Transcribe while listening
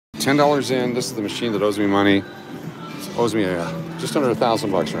$10 in. This is the machine that owes me money. It owes me just under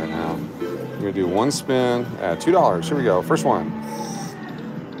 $1,000 right now. I'm gonna do one spin at $2. Here we go. First one.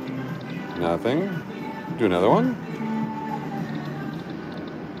 Nothing. Do another one.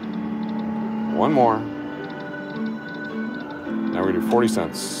 One more. Now we're gonna do 40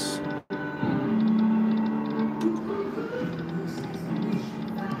 cents.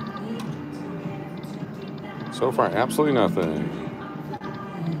 So far, absolutely nothing.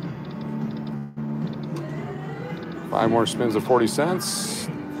 5 more spins of 40 cents.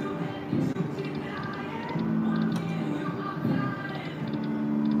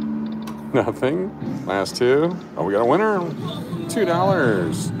 Nothing. Last 2. Oh, we got a winner.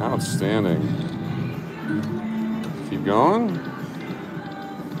 $2. Outstanding. Keep going.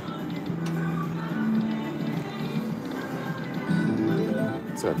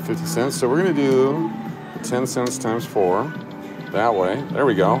 It's at 50 cents. So we're going to do 10 cents times 4. That way. There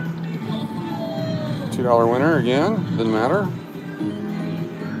we go. $2 winner again. Didn't matter.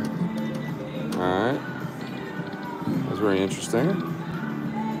 All right. That's very interesting.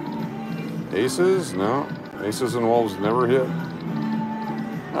 Aces? No. Aces and wolves never hit.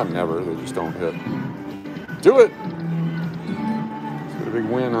 Not never. They just don't hit. Do it! Let's get a big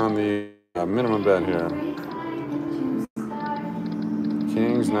win on the minimum bet here.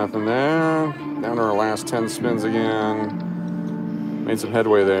 Kings, nothing there. Down to our last 10 spins again. Made some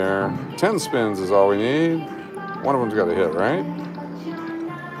headway there. 10 spins is all we need. One of them's got to hit, right?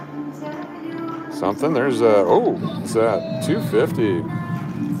 Something. There's a, oh, what's that? 250.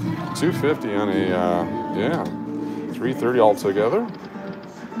 250 on a, yeah, 330 altogether.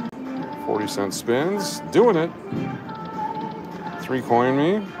 40-cent spins. Doing it. 3 coin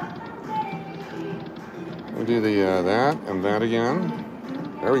me. We'll do the, that and that again.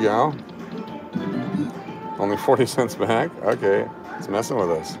 There we go. Only 40 cents back. Okay. It's messing with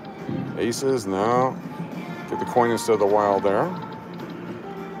us. Aces, no. Get the coin instead of the wild there.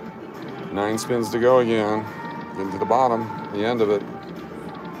 9 spins to go again. Getting to the bottom, the end of it.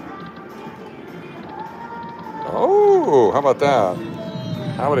 Oh, how about that?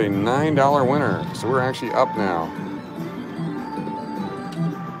 How about a $9 winner? So we're actually up now.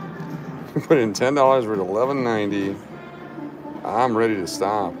 Put in $10, we're at $11.90. I'm ready to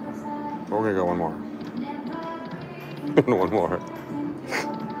stop. We're gonna go one more. One more.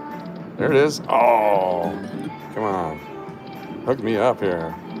 There it is. Oh, come on. Hook me up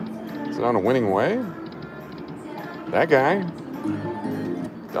here. Is it on a winning way? That guy.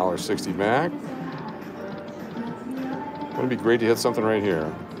 $1.60 back. Wouldn't it be great to hit something right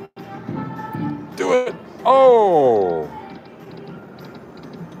here? Do it. Oh.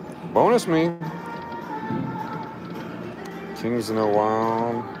 Bonus me. Kings in a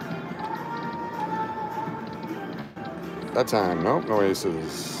while. That time, nope, no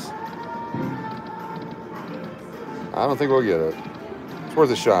aces. I don't think we'll get it. It's worth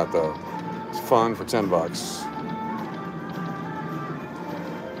a shot, though. It's fun for 10 bucks.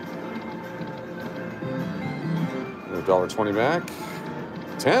 $1.20 back.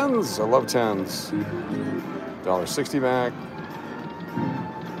 10s, I love 10s. $1.60 back.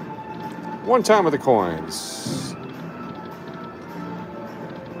 One time with the coins.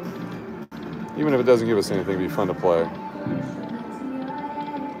 Even if it doesn't give us anything, it'd be fun to play.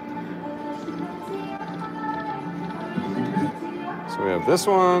 So we have this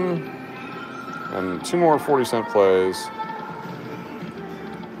one and 2 more 40-cent plays.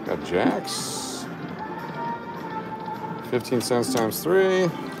 Got jacks. 15 cents times 3.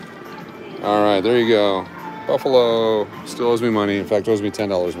 All right, there you go. Buffalo still owes me money. In fact, owes me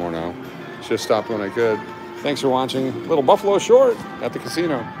 $10 more now. Should have stopped when I could. Thanks for watching. Little Buffalo short at the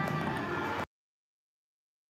casino.